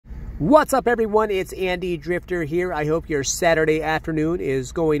What's up, everyone? It's Andy Drifter here. I hope your Saturday afternoon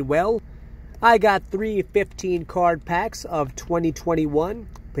is going well. I got 3 15-card packs of 2021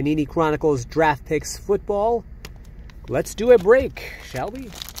 Panini Chronicles Draft Picks Football. Let's do a break, shall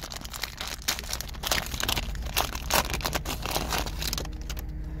we?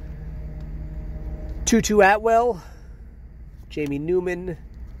 Tutu Atwell, Jamie Newman,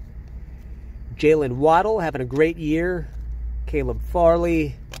 Jaylen Waddle having a great year, Caleb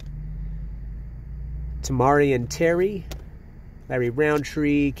Farley, Tamari and Terry, Larry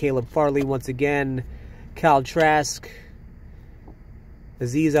Roundtree, Caleb Farley once again, Kyle Trask,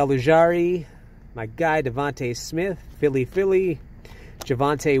 Azeez Al-Ujari, my guy Devontae Smith, Philly,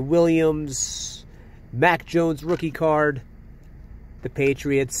 Javonte Williams, Mac Jones rookie card. The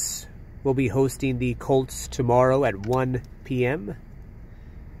Patriots will be hosting the Colts tomorrow at 1 p.m.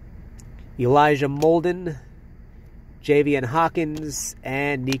 Elijah Molden, Javian Hawkins,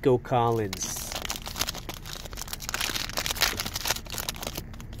 and Nico Collins.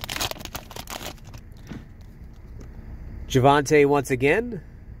 Javonte once again,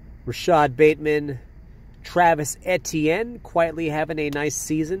 Rashad Bateman, Travis Etienne, quietly having a nice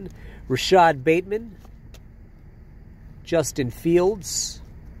season, Rashad Bateman, Justin Fields.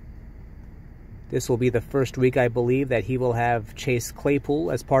 This will be the first week, I believe, that he will have Chase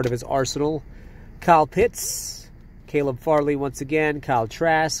Claypool as part of his arsenal. Kyle Pitts, Caleb Farley once again, Kyle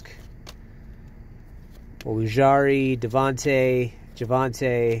Trask, Ojari, Devontae,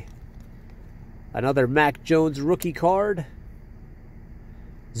 Javonte, another Mac Jones rookie card.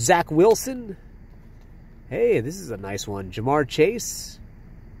 Zach Wilson. Hey, this is a nice one. Jamar Chase.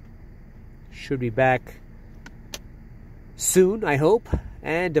 Should be back soon, I hope.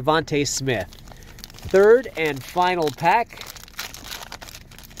 And Devontae Smith. Third and final pack.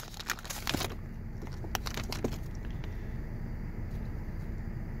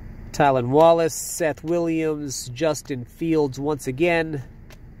 Tylan Wallace, Seth Williams, Justin Fields once again.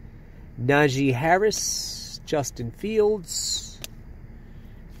 Najee Harris, Justin Fields,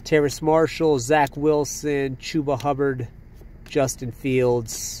 Terrace Marshall, Zach Wilson, Chuba Hubbard, Justin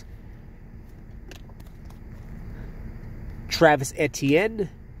Fields, Travis Etienne,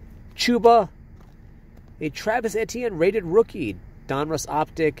 Chuba, a Travis Etienne rated rookie, Donruss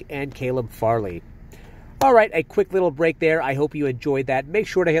Optic, and Caleb Farley. All right, a quick little break there. I hope you enjoyed that. Make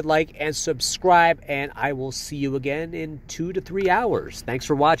sure to hit like and subscribe, and I will see you again in 2 to 3 hours. Thanks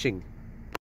for watching.